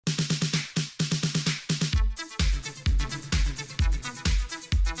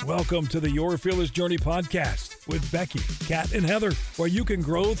Welcome to the Your Fearless Journey podcast with Becky, Kat, and Heather, where you can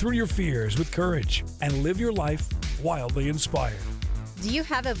grow through your fears with courage and live your life wildly inspired. Do you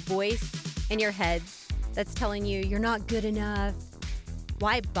have a voice in your head that's telling you you're not good enough?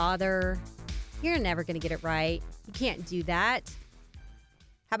 Why bother? You're never going to get it right. You can't do that.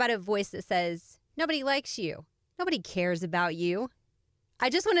 How about a voice that says, nobody likes you. Nobody cares about you. I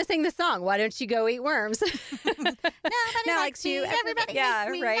just want to sing the song. Why don't you go eat worms? Nobody likes you. Everybody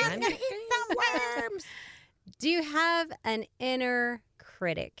hates me. Right? I'm going to eat some worms. Do you have an inner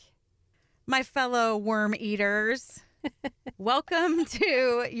critic? My fellow worm eaters, welcome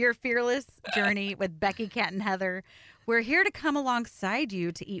to Your Fearless Journey with Becky, Kat, and Heather. We're here to come alongside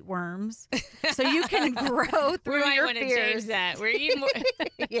you to eat worms so you can grow through your fears. We might want to change that. We're eating more.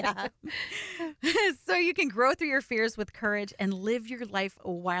 Yeah. So you can grow through your fears with courage and live your life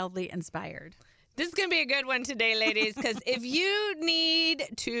wildly inspired. This is going to be a good one today, ladies, because if you need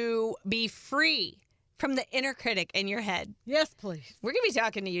to be free from the inner critic in your head. Yes, please. We're going to be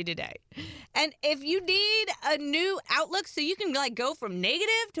talking to you today. And if you need a new outlook so you can go from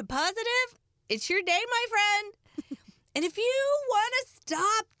negative to positive, it's your day, my friend. And if you want to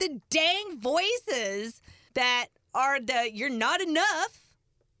stop the dang voices that are the you're not enough,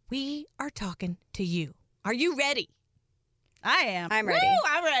 we are talking to you. Are you ready? I am. I'm ready. Woo,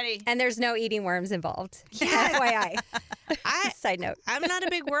 I'm ready. And there's no eating worms involved. Yes. FYI. Side note. I'm not a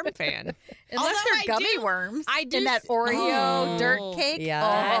big worm fan. Unless they're gummy worms. I do in that Oreo dirt cake. Yeah.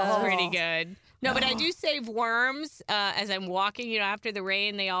 That's pretty good. No, but I do save worms as I'm walking, after the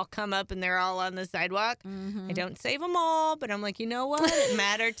rain, they all come up and they're all on the sidewalk. Mm-hmm. I don't save them all, but I'm like, you know what? It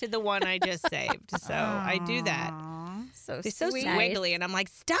mattered to the one I just saved. So I do that. So They're sweet. so squiggly. And I'm like,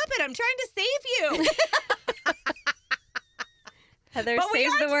 stop it. I'm trying to save you. Heather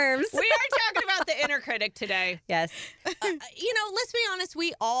saves the worms. We are talking about the inner critic today. Yes. Let's be honest.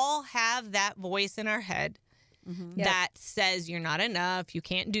 We all have that voice in our head that says you're not enough. You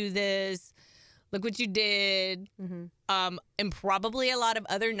can't do this. Look what you did. Mm-hmm. And probably a lot of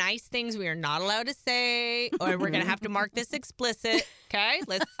other nice things we are not allowed to say, or we're going to have to mark this explicit. Okay?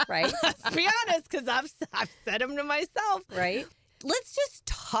 Let's be honest, because I've said them to myself. Right. Let's just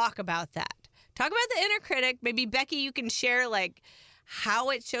talk about that. Talk about the inner critic. Maybe, Becky, you can share, how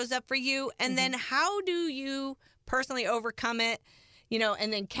it shows up for you, and then how do you personally overcome it?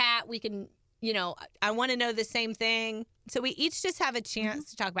 And then, Kat, we can, I want to know the same thing. So we each just have a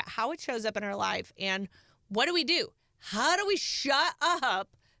chance to talk about how it shows up in our life and what do we do? How do we shut up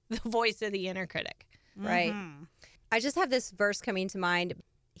the voice of the inner critic? Right. I just have this verse coming to mind,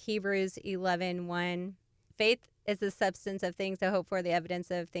 Hebrews 11:1. Faith is the substance of things to hope for, the evidence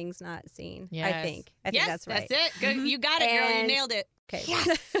of things not seen. Yes. I think yes, that's right. That's it. Good. You got it, girl. You nailed it. Okay.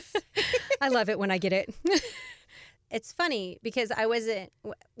 Yes. I love it when I get it. It's funny because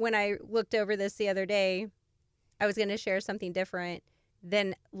when I looked over this the other day, I was going to share something different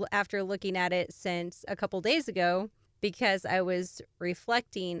than after looking at it since a couple days ago, because I was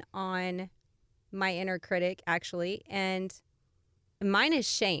reflecting on my inner critic, actually, and mine is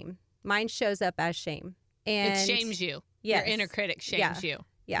shame. Mine shows up as shame. And it shames you. Yes. Your inner critic shames you.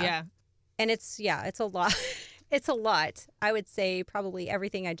 Yeah. And it's a lot. It's a lot. I would say probably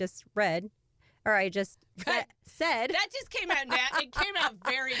everything I just read, or I just said. That just came out. It came out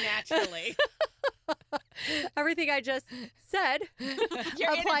very naturally. Everything I just said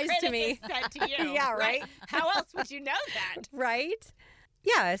Your applies inner to me. Is said to you. Yeah, right. How else would you know that? Right.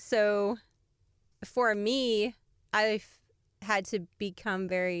 Yeah. So for me, I've had to become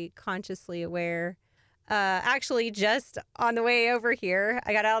very consciously aware. Actually, just on the way over here,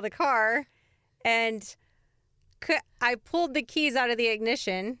 I got out of the car and I pulled the keys out of the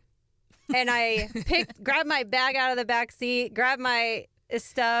ignition and I grabbed my bag out of the back seat, grabbed my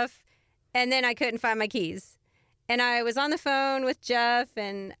stuff, and then I couldn't find my keys. And I was on the phone with Jeff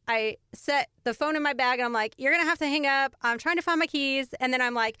and I set the phone in my bag and I'm like, you're going to have to hang up. I'm trying to find my keys. And then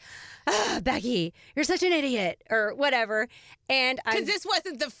I'm like, Becky, you're such an idiot or whatever. And because this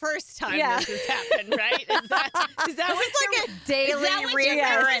wasn't the first time this has happened, right? Is that like a daily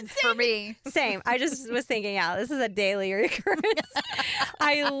reoccurrence for me. Same. I just was thinking, this is a daily recurrence.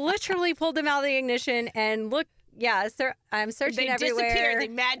 I literally pulled them out of the ignition and looked. Yeah, I'm searching everywhere. Disappeared. They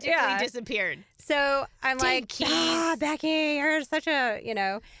magically disappeared. So I'm like, keys. Becky, you're such a,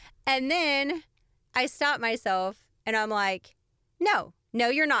 And then I stopped myself and I'm like, no,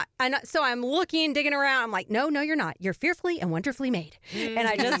 you're not. So I'm looking, digging around. I'm like, no, you're not. You're fearfully and wonderfully made. And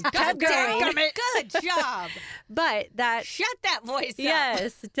I just kept going. Good job. But shut that voice up.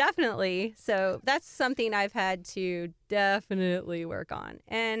 Yes, definitely. So that's something I've had to definitely work on.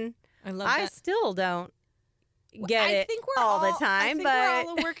 And I love I that. still don't get I it think we're all the I time, think but we're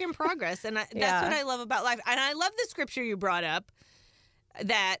all a work in progress, and that's Yeah. what I love about life. And I love the scripture you brought up,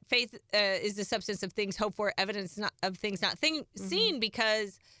 that faith is the substance of things hoped for, evidence of things not seen,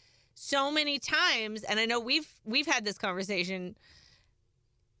 because so many times, and I know we've had this conversation,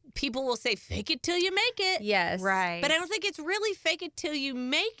 people will say, fake it till you make it. yes, Right. But I don't think it's really fake it till you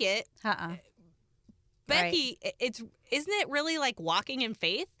make it. Becky, isn't it really like walking in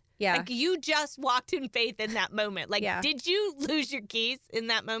faith? Yeah. Like you just walked in faith in that moment. Like, Yeah. did you lose your keys in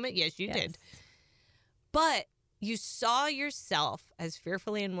that moment? Yes, you did. But you saw yourself as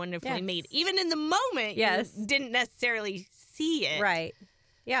fearfully and wonderfully Yes. made. Even in the moment, Yes. you didn't necessarily see it. Right.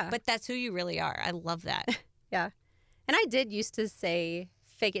 Yeah. But that's who you really are. I love that. Yeah. And I did used to say,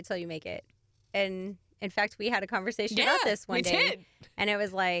 fake it till you make it. And in fact, we had a conversation about this one we day. did. And it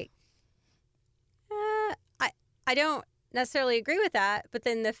was like, I don't necessarily agree with that. But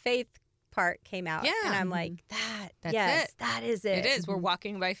then the faith part came out. Yeah. And I'm like, That's yes, it. that is it. It is. We're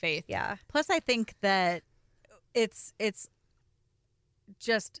walking by faith. Yeah. Plus, I think that it's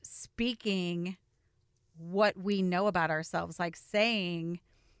just speaking what we know about ourselves, like saying,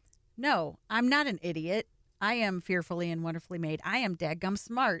 no, I'm not an idiot. I am fearfully and wonderfully made. I am dadgum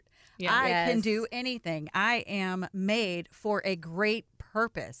smart. Yeah. I can Yes. do anything. I am made for a great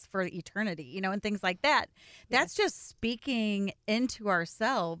purpose for eternity, and things like that. That's just speaking into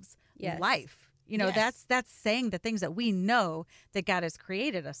ourselves Yes. life. Yes. That's saying the things that we know that God has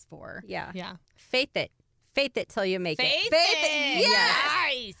created us for. Yeah. Yeah. Faith it. Faith it till you make it. Faith it. Yes.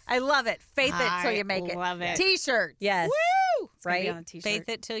 Nice. I love it. Faith it till I you make it. love it. T-shirts. Yes. Woo! It's gonna be Right? on a t-shirt. Faith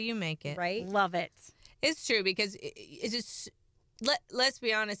it till you make it. Right? Love it. It's true, because it's just, let's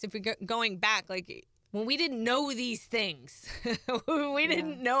be honest, if we're going back, like when we didn't know these things, we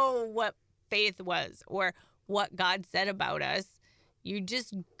didn't know what faith was or what God said about us, you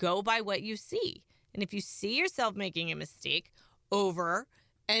just go by what you see. And if you see yourself making a mistake over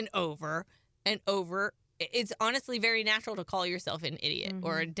and over and over, it's honestly very natural to call yourself an idiot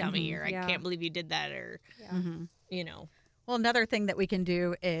or a dummy or I Yeah. can't believe you did that, or, Well, another thing that we can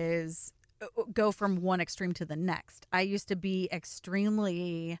do is go from one extreme to the next. I used to be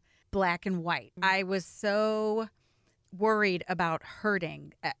extremely black and white. I was so worried about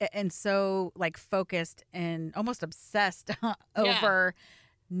hurting and so like focused and almost obsessed over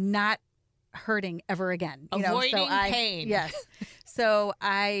not hurting ever again. Avoiding pain. Yes. So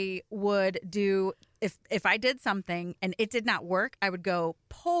I would do, if I did something and it did not work, I would go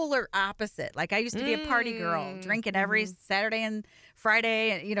polar opposite. Like I used to be a party girl, drinking every Saturday and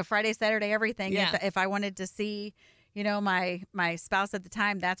Friday, Friday, Saturday, everything. Yeah. If I wanted to see, my spouse at the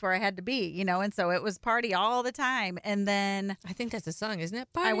time, that's where I had to be, and so it was party all the time. And then I think that's a song, isn't it?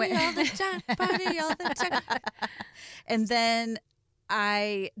 I Party went- all the time, party all the time. and then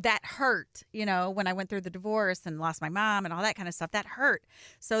that hurt, when I went through the divorce and lost my mom and all that kind of stuff, that hurt.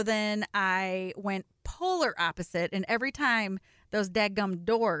 So then I went polar opposite. And every time those dadgum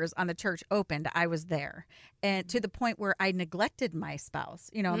doors on the church opened, I was there. And to the point where I neglected my spouse,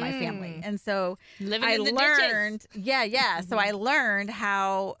 my family. And so Living I in the learned, ditches. yeah. So I learned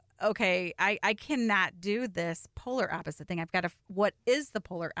how, okay, I cannot do this polar opposite thing. I've got to, what is the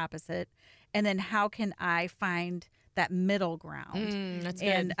polar opposite? And then how can I find that middle ground? That's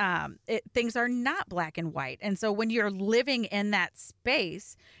good. And things are not black and white. And so when you're living in that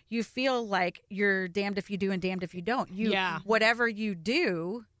space, you feel like you're damned if you do and damned if you don't. Whatever you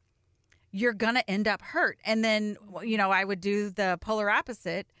do, you're going to end up hurt. And then, I would do the polar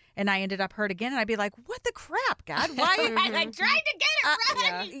opposite and I ended up hurt again. And I'd be like, what the crap, God? Why? I tried to get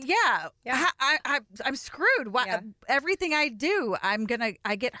it right. Yeah. I'm screwed. Why, Yeah. everything I do,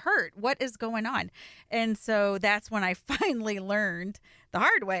 I get hurt. What is going on? And so that's when I finally learned the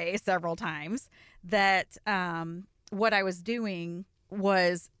hard way several times that what I was doing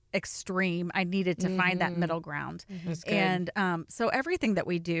was extreme. I needed to find that middle ground. That's good. And so everything that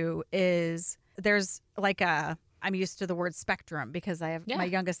we do is there's like I'm used to the word spectrum because I have my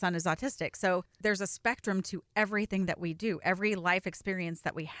youngest son is autistic. So there's a spectrum to everything that we do, every life experience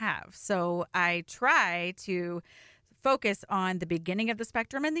that we have. So I try to focus on the beginning of the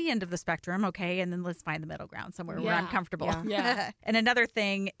spectrum and the end of the spectrum, okay? And then let's find the middle ground somewhere where I'm Yeah. comfortable. Yeah. And another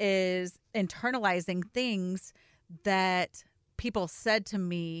thing is internalizing things that people said to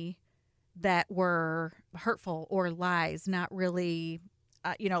me that were hurtful or lies, not really,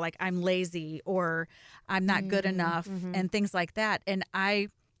 like I'm lazy or I'm not good enough and things like that. And I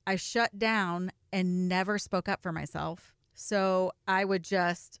shut down and never spoke up for myself. So I would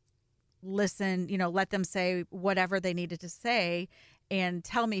just listen, let them say whatever they needed to say and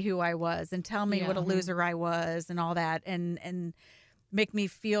tell me who I was and tell me what a loser I was and all that. And make me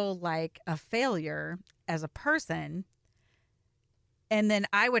feel like a failure as a person. And then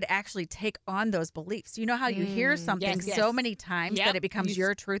I would actually take on those beliefs. You know how you hear something yes. so many times that it becomes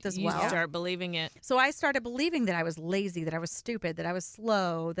your truth as well? You start believing it. So I started believing that I was lazy, that I was stupid, that I was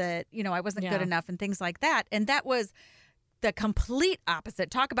slow, that, I wasn't good enough and things like that. And that was the complete opposite.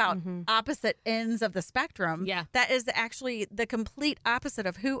 Talk about opposite ends of the spectrum. Yeah. That is actually the complete opposite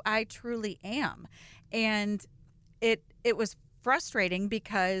of who I truly am. And it was frustrating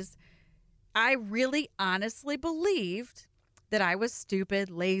because I really honestly believed that I was stupid,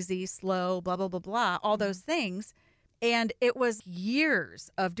 lazy, slow, blah, blah, blah, blah, all those things. And it was years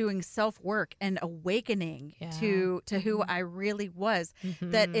of doing self-work and awakening to who I really was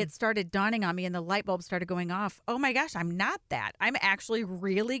that it started dawning on me, and the light bulb started going off. Oh my gosh, I'm not that. I'm actually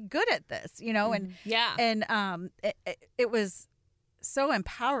really good at this, and it was so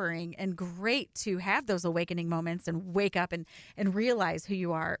empowering and great to have those awakening moments and wake up and realize who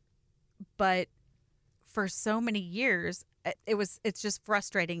you are. But for so many years, it's just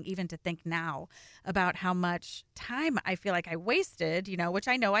frustrating even to think now about how much time I feel like I wasted, which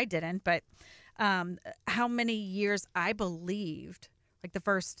I know I didn't, but how many years I believed, like the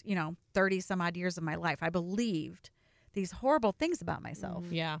first, 30 some odd years of my life, I believed these horrible things about myself.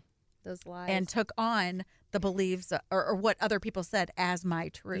 Yeah. Those lies. And took on the beliefs or what other people said as my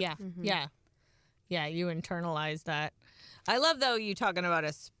truth. Yeah. Yeah. You internalize that. I love, though, you talking about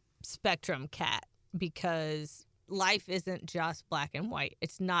a spectrum, Kat, because life isn't just black and white.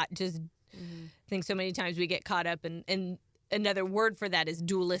 It's not just, I think so many times we get caught up in another word for that is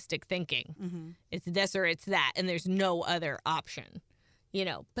dualistic thinking. It's this or it's that, and there's no other option,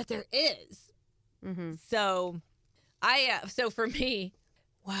 but there is. So so for me,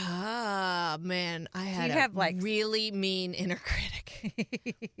 wow, man, I had have really mean inner critic,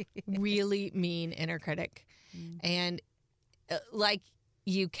 really mean inner critic. And like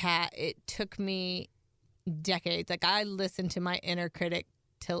you, Kat, it took me decades. Like I listened to my inner critic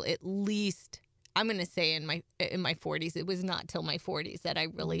till at least, I'm going to say in my 40s. It was not till my 40s that I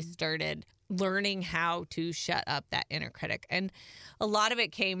really started learning how to shut up that inner critic. And a lot of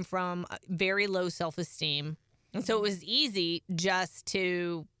it came from very low self-esteem. And so it was easy just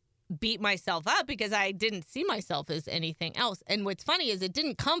to beat myself up because I didn't see myself as anything else. And what's funny is it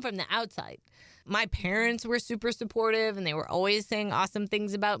didn't come from the outside. My parents were super supportive and they were always saying awesome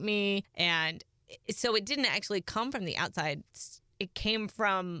things about me. And so it didn't actually come from the outside. It came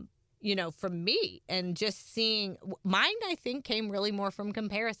from, from me and just seeing. Mine, I think, came really more from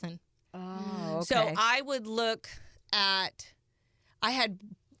comparison. Oh, okay. So I would look at, I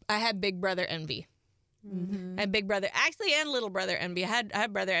had big brother envy. And big brother, actually, and little brother envy. I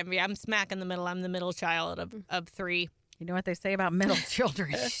had brother envy. I'm smack in the middle. I'm the middle child of three. You know what they say about middle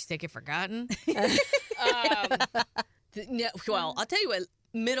children? They get forgotten. Well, I'll tell you what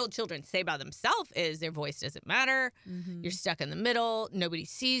middle children say about themselves is their voice doesn't matter. You're stuck in the middle. Nobody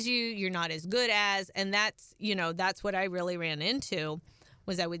sees you. You're not as good as. And that's what I really ran into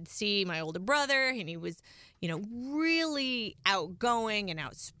was I would see my older brother and he was, really outgoing and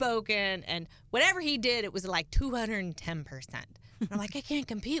outspoken. And whatever he did, it was like 210%. And I'm like, I can't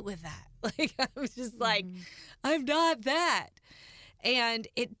compete with that. Like, I was just like, I'm not that. And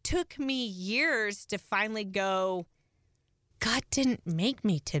it took me years to finally go, God didn't make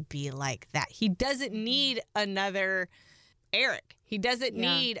me to be like that. He doesn't need another Eric. He doesn't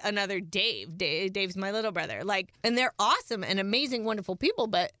need another Dave. Dave's my little brother. And they're awesome and amazing, wonderful people,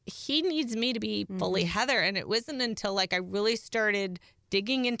 but he needs me to be fully Heather. And it wasn't until I really started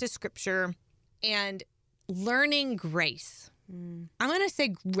digging into scripture and learning grace. I'm going to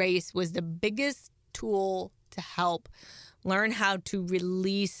say grace was the biggest tool to help learn how to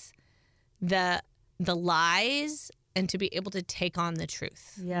release the lies and to be able to take on the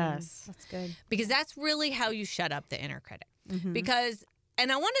truth. Yes. That's good. Because that's really how you shut up the inner critic. Because,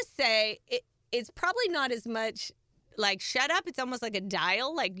 and I want to say, it's probably not as much like shut up. It's almost like a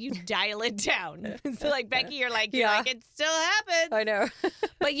dial. Like you dial it down. So like Becky, you're like, it still happens. I know.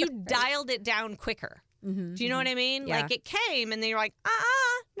 But you dialed it down quicker. Do you know what I mean? Yeah. Like it came and then you're like,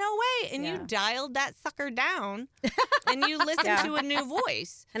 no way. And you dialed that sucker down and you listened to a new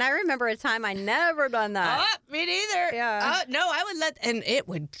voice. And I remember a time I never done that. Oh, me neither. Yeah. No, I would and it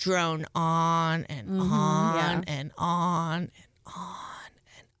would drone on and on and on and on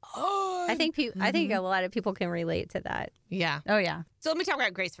and on. I think I think a lot of people can relate to that. Yeah. Oh, yeah. So let me talk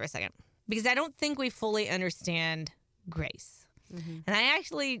about grace for a second because I don't think we fully understand grace. And I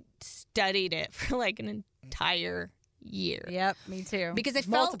actually studied it for like an entire year. Yep, me too. Because I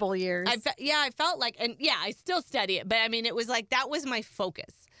felt multiple years. I felt like, and I still study it, but I mean, it was like that was my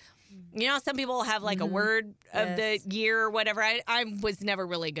focus. You know, some people have like a word of the year or whatever. I was never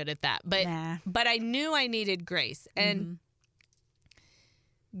really good at that, but I knew I needed grace, and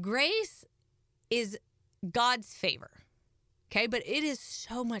grace is God's favor. Okay, but it is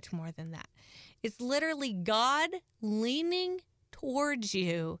so much more than that. It's literally God leaning towards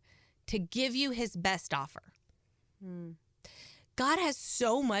you to give you his best offer. God has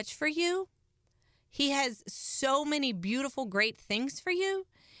so much for you. He has so many beautiful, great things for you.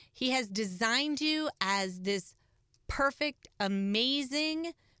 He has designed you as this perfect,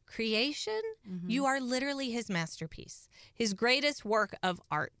 amazing creation. You are literally his masterpiece, his greatest work of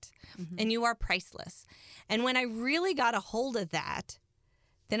art, and you are priceless. And when I really got a hold of that,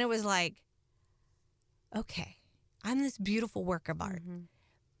 then it was like, okay, I'm this beautiful work of art.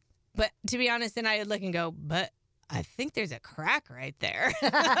 But to be honest, then I would look and go, but I think there's a crack right there. Is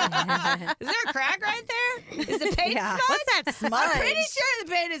there a crack right there? Is the paint smudged? What's that smudge? I'm pretty sure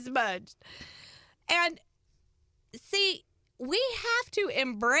the paint is smudged. And see, we have to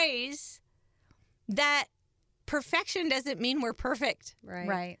embrace that perfection doesn't mean we're perfect.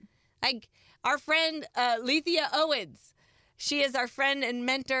 Right. Like our friend Lethea Owens, she is our friend and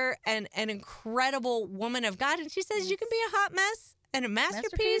mentor and an incredible woman of God. And she says you can be a hot mess and a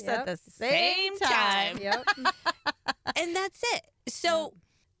masterpiece at the same time. And that's it. So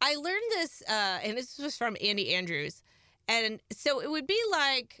I learned this, and this was from Andy Andrews. And so it would be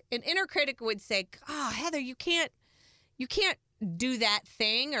like an inner critic would say, oh, Heather, you can't do that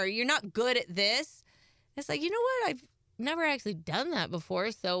thing, or you're not good at this. It's like, you know what? I've never actually done that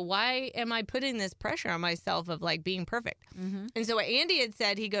before. So why am I putting this pressure on myself of like being perfect? And so what Andy had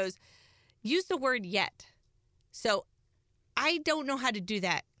said, he goes, use the word yet. So I don't know how to do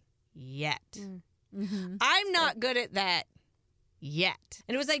that yet. I'm not good at that yet.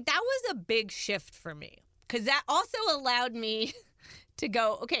 And it was like, that was a big shift for me, because that also allowed me to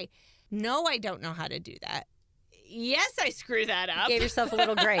go, okay, no, I don't know how to do that. Yes, I screw that up. Gave yourself a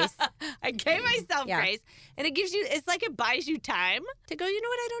little grace. I gave myself grace. And it gives you, it's like it buys you time to go, you know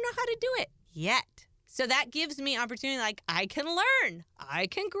what, I don't know how to do it yet. So that gives me opportunity, like I can learn. I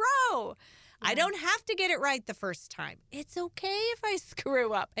can grow. I don't have to get it right the first time. It's okay if I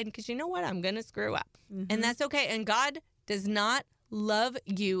screw up. And because you know what? I'm going to screw up. And that's okay. And God does not love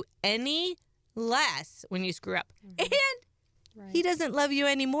you any less when you screw up. And he doesn't love you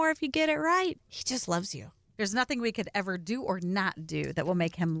anymore if you get it right. He just loves you. There's nothing we could ever do or not do that will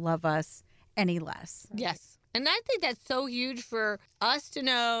make him love us any less. Yes. And I think that's so huge for us to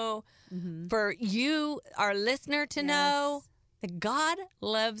know, for you, our listener, to know that God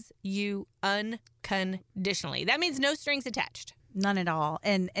loves you unconditionally. That means no strings attached. None at all.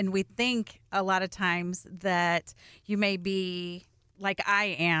 And we think a lot of times that you may be like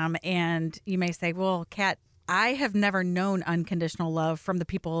I am, and you may say, well, Kat, I have never known unconditional love from the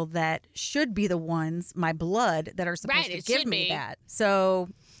people that should be the ones, my blood, that are supposed to give me that. So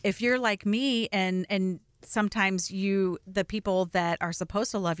if you're like me, and sometimes the people that are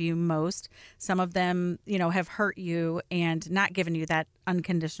supposed to love you most, some of them, have hurt you and not given you that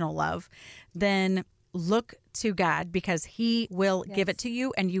unconditional love, then look to God, because he will give it to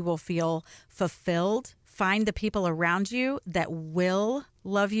you and you will feel fulfilled. Find the people around you that will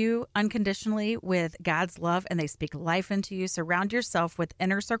love you unconditionally with God's love, and they speak life into you. Surround yourself with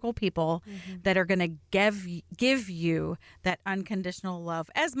inner circle people that are going to give you that unconditional love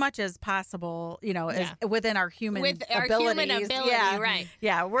as much as possible, as within our human abilities. Our human ability, right.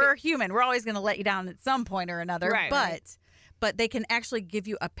 Yeah, we're human. We're always going to let you down at some point or another. Right, but they can actually give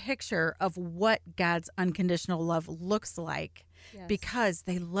you a picture of what God's unconditional love looks like. Yes. Because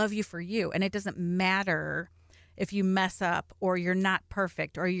they love you for you. And it doesn't matter if you mess up or you're not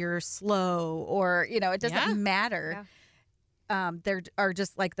perfect or you're slow or, it doesn't matter. Yeah. There are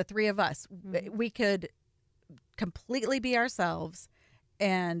just like the three of us. We could completely be ourselves,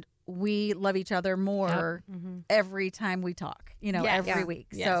 and we love each other more every time we talk, every week.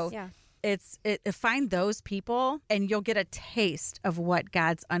 Yes. So find those people, and you'll get a taste of what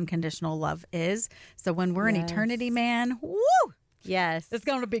God's unconditional love is. So when we're in eternity, man, woo! Yes. It's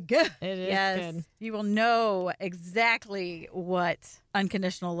going to be good. It is good. You will know exactly what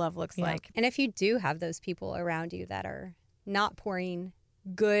unconditional love looks like. And if you do have those people around you that are not pouring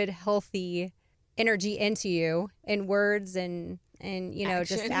good, healthy energy into you in words and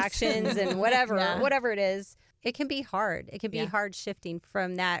just actions and whatever it is, it can be hard. It can be hard shifting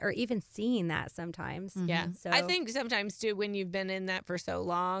from that, or even seeing that sometimes. Yeah. So I think sometimes too, when you've been in that for so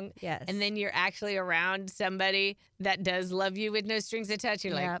long, and then you're actually around somebody that does love you with no strings attached,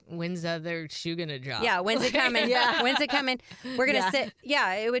 you're like, when's the other shoe gonna drop? Yeah, when's it coming? When's it coming? We're gonna sit.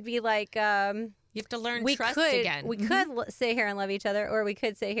 Yeah, it would be like You have to learn we trust could again. we could sit here and love each other, or we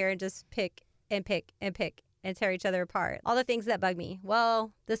could sit here and just pick and pick and pick and tear each other apart. All the things that bug me.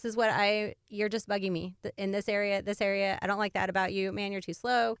 Well, this is what you're just bugging me in this area. I don't like that about you. Man, you're too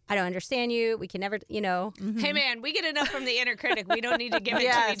slow. I don't understand you. We can never, Hey, man, we get enough from the inner critic. We don't need to give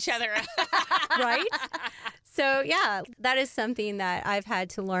it to each other. right? So, yeah, that is something that I've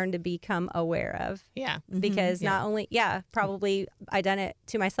had to learn to become aware of. Yeah. Because not only, probably I done it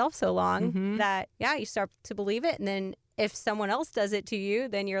to myself so long that, you start to believe it. And then if someone else does it to you,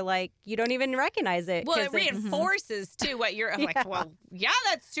 then you're like, you don't even recognize it. Well, it reinforces, too, what you're like, well,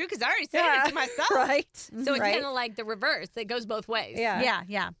 that's true, because I already said it to myself. Right. So it's kind of like the reverse. It goes both ways.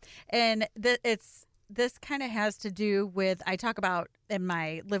 Yeah. And this kind of has to do with, I talk about in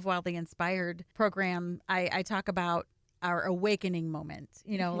my Live Wildly Inspired program, I talk about our awakening moment,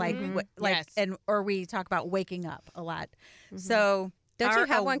 or we talk about waking up a lot. So don't you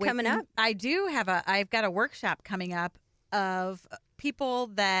have one coming up? I do I've got a workshop coming up of people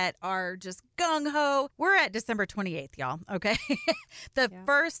that are just gung-ho. We're at December 28th, y'all, okay? The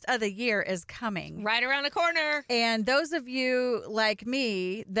first of the year is coming. Right around the corner. And those of you like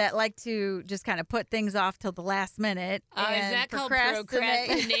me that like to just kind of put things off till the last minute and is that called procrastinate.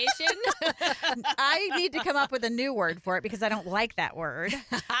 procrastination? I need to come up with a new word for it because I don't like that word.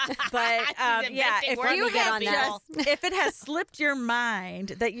 But if it has slipped your mind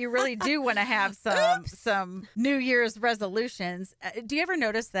that you really do want to have some New Year's resolutions, do you ever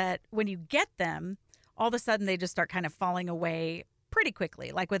notice that when you get them, all of a sudden they just start kind of falling away pretty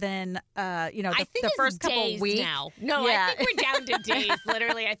quickly, like within the first couple weeks now. No, I think we're down to days.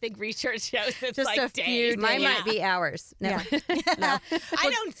 Literally, I think research shows it's just like a days. few days. Mine might be hours. No, no. I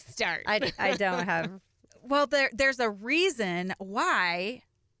don't start. I don't have. Well, there's a reason why,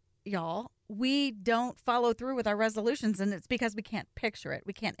 y'all, we don't follow through with our resolutions, and it's because we can't picture it.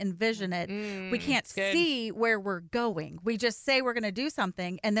 We can't envision it. We can't see where we're going. We just say we're going to do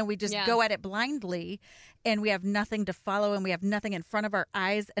something, and then we just go at it blindly, and we have nothing to follow, and we have nothing in front of our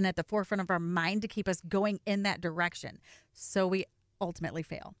eyes and at the forefront of our mind to keep us going in that direction. So we ultimately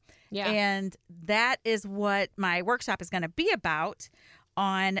fail. Yeah. And that is what my workshop is going to be about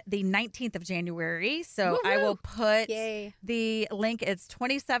on the 19th of January. So I will put the link. It's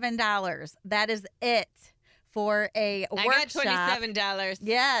 $27. That is it for a workshop. I got $27.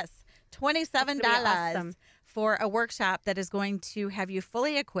 Yes, $27 awesome. For a workshop that is going to have you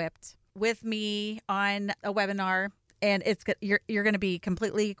fully equipped with me on a webinar. And you're going to be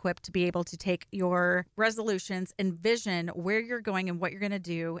completely equipped to be able to take your resolutions, envision where you're going and what you're going to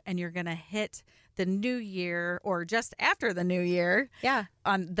do, and you're going to hit the new year or just after the new year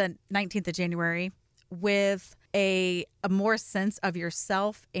on the 19th of January with a more sense of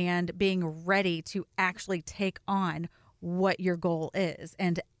yourself and being ready to actually take on what your goal is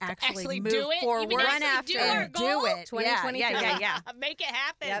and actually move do it? forward run after and do it. 2023. Yeah. Make it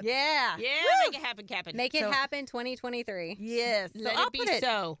happen. Yep. Yeah. Make it happen, Captain. Make it happen 2023. Yes. Let it be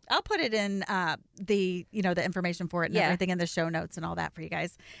so. I'll put it in the information for it and everything in the show notes and all that for you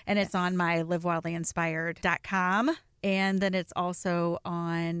guys. And it's on my livewildlyinspired.com. And then it's also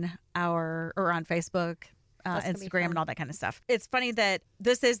on on Facebook, Instagram and all that kind of stuff. It's funny that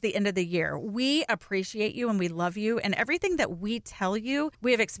this is the end of the year. We appreciate you and we love you, and everything that we tell you,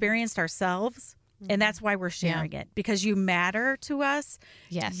 we have experienced ourselves, and that's why we're sharing it, because you matter to us.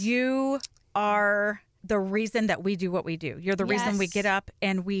 Yes. You are the reason that we do what we do. You're the reason we get up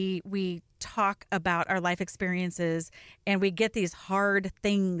and we talk about our life experiences and we get these hard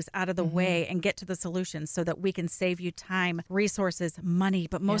things out of the way and get to the solutions so that we can save you time, resources, money,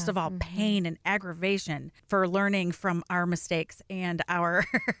 but most of all pain and aggravation for learning from our mistakes and our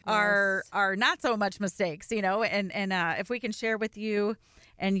our not so much mistakes, and if we can share with you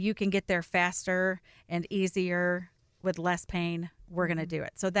and you can get there faster and easier with less pain, we're going to do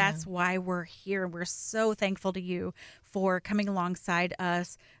it. So that's why we're here. And we're so thankful to you for coming alongside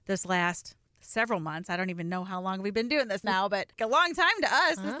us this last several months. I don't even know how long we've been doing this now, but a long time to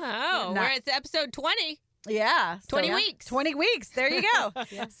us. Oh, we're at episode 20. Yeah. 20 weeks. 20 weeks. There you go.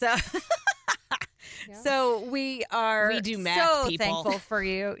 So we do math, so people. Thankful for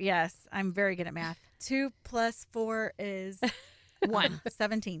you. Yes, I'm very good at math. 2 + 4 is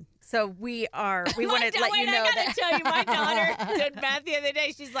 17. So we want to let you know I gotta tell you, my daughter did math the other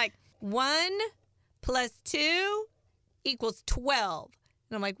day. She's like, 1 + 2 = 12.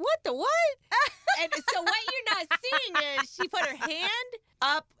 And I'm like, what the what? And so what you're not seeing is she put her hand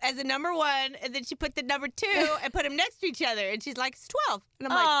up as a number 1, and then she put the number 2 and put them next to each other. And she's like, it's 12. And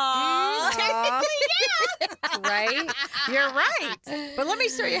I'm like, technically, yeah. Right? You're right. But let me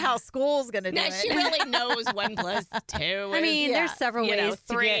show you how school's going to do No, it. she really knows 1 plus 2 is, I mean, there's several ways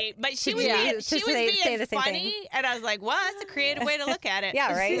 3. to get. But she was yeah, being, to she was say being the same funny. thing. And I was like, well, that's a creative way to look at it.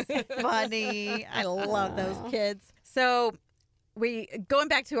 Yeah, right. Funny. I love those kids. So going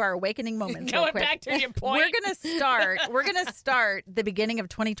back to our awakening moments. real Going quick. back to your point. We're gonna start the beginning of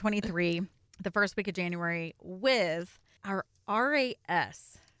 2023, the first week of January, with our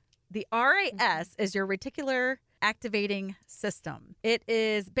RAS. The RAS is your reticular activating system. It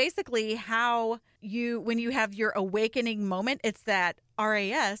is basically how when you have your awakening moment, it's that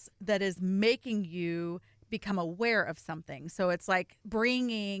RAS that is making you become aware of something. So it's like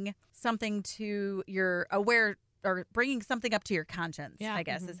bringing something to your aware, or bringing something up to your conscience, I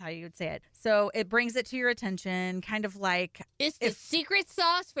guess is how you would say it. So it brings it to your attention, kind of like... It's the secret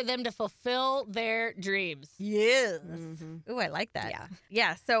sauce for them to fulfill their dreams. Yes. Mm-hmm. Ooh, I like that. Yeah.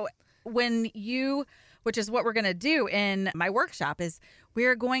 Yeah. So which is what we're going to do in my workshop, is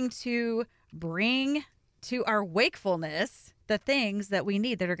we're going to bring to our wakefulness the things that we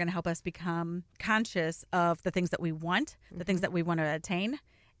need that are going to help us become conscious of the things that we want, the things that we want to attain.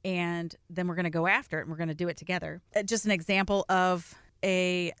 And then we're going to go after it, and we're going to do it together. Just an example of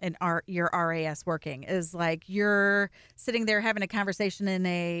your RAS working is like you're sitting there having a conversation in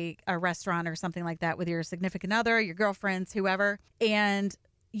a restaurant or something like that with your significant other, your girlfriends, whoever, and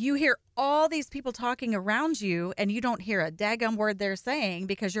you hear all these people talking around you, and you don't hear a daggum word they're saying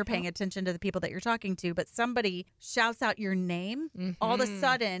because you're paying attention to the people that you're talking to, but somebody shouts out your name. All of a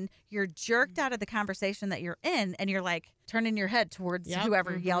sudden, you're jerked out of the conversation that you're in, and you're like turning your head towards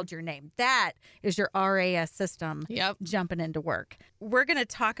whoever yelled your name. That is your RAS system jumping into work. We're going to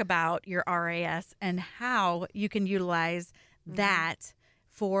talk about your RAS and how you can utilize that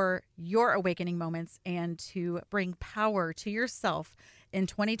for your awakening moments and to bring power to yourself in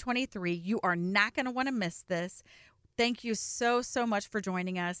 2023. You are not going to want to miss this. Thank you so much for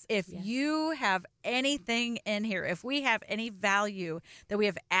joining us. If you have anything in here, if we have any value that we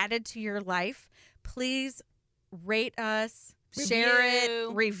have added to your life, please rate us, share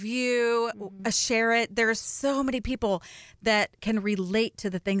it, review, share it. There are so many people that can relate to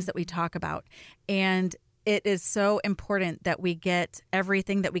the things that we talk about. And it is so important that we get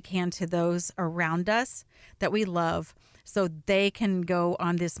everything that we can to those around us that we love, so they can go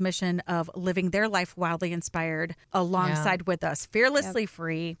on this mission of living their life wildly inspired alongside with us, fearlessly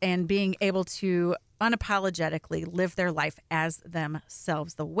free, and being able to unapologetically live their life as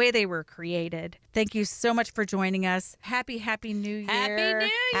themselves, the way they were created. Thank you so much for joining us. Happy New Year. Happy New Year.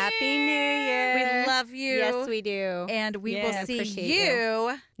 Happy New Year. We love you. Yes, we do. And we will see appreciate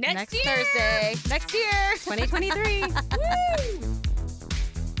you next year. Thursday. Next year. 2023. Woo!